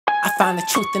I found the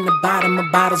truth in the bottom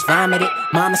of bottles vomited.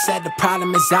 Mama said the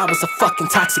problem is I was a fucking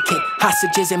toxic kid.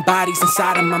 Hostages and bodies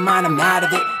inside of my mind, I'm out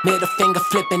of it. Middle finger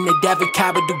flipping at every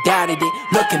coward who doubted it.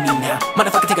 Look at me now,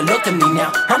 motherfucker, take a look at me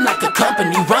now. I'm like a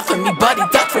company, run for me, buddy,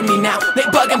 duck for me now. They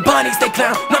bugging bunnies, they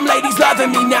clown, them ladies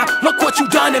loving me now. Look what you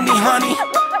done to me, honey.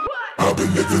 I've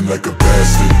been living like a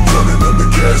bastard, running on the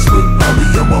gas, but I be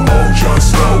on my own. Jon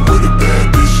Snow with a bad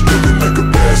bitch, living like a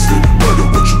bastard. Murder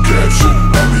what you captured.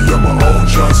 I be on my own.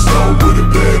 Jon Snow with a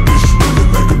bad bitch, living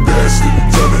like a bastard.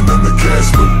 Running on the gas,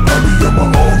 but I be on my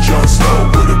own. Jon Snow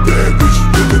with a bad bitch,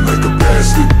 living like a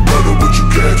bastard. Murder what you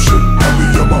captured. I be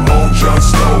on my own. Jon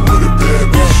Snow with a bad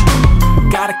bitch.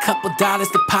 Got a couple dollars,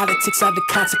 the politics are the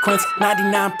consequence.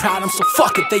 99 problems, so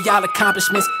fuck it, they all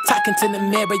accomplishments. Talking to the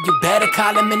mirror, you better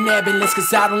call him an ambulance,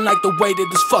 cause I don't like the way that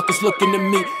this fucker's looking at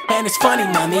me. And it's funny,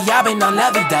 mommy, I've been on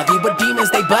lovey-dovey with demons,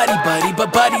 they buddy-buddy.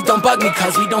 But buddies don't bug me,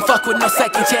 cause we don't fuck with no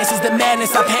second chances. The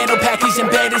madness I've handled,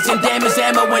 packaging bandage and damage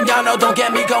ammo. And y'all know, don't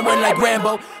get me going like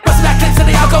Rambo. Bust back clips so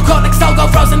they all go cold like Soul, go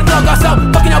frozen, the glow go so.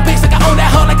 Fucking out bitch like I own that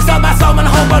hoe, like it's all my soul, on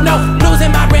the whole road, no.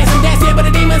 Losing my ransom, dancing, but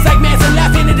the demons like Manson,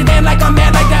 laughing at the damn like I'm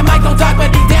mad like that mic don't talk, but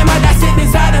these damn I got sitting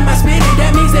inside of my spirit.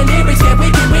 That means the lyrics get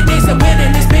wicked, witness and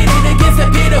willing to spit it against a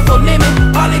pitiful limit.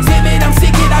 All exhibit, I'm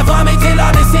sick it, I vomit till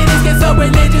all the sinners get so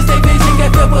religious, they vision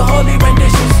get filled with holy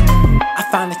renditions. I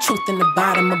found the truth in the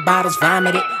bottom of bottles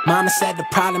vomited. Mama said the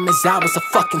problem is I was a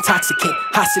fucking toxic kid.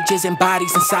 Hostages and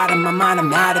bodies inside of my mind,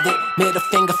 I'm out of it. Middle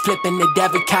finger flipping at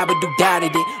every coward who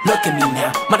doubted it. Look at me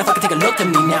now, motherfucker, take a look at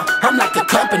me now. I'm like a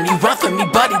company, run for me,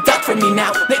 buddy, duck for me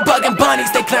now. They bugging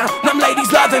bunnies, they clown, them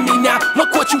ladies loving me now.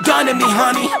 Look what you done to me,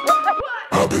 honey.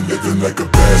 I've been living like a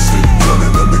bastard,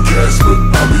 running on the gas, but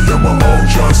I be on my own.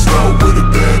 Jon Snow with a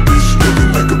bad bitch,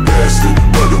 living like a bastard.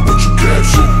 Murder what you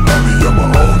captured. I be on my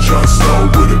own. Jon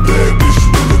Snow with a bad bitch,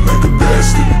 living like a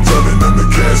bastard. Running on the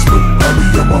gas, but I be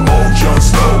on my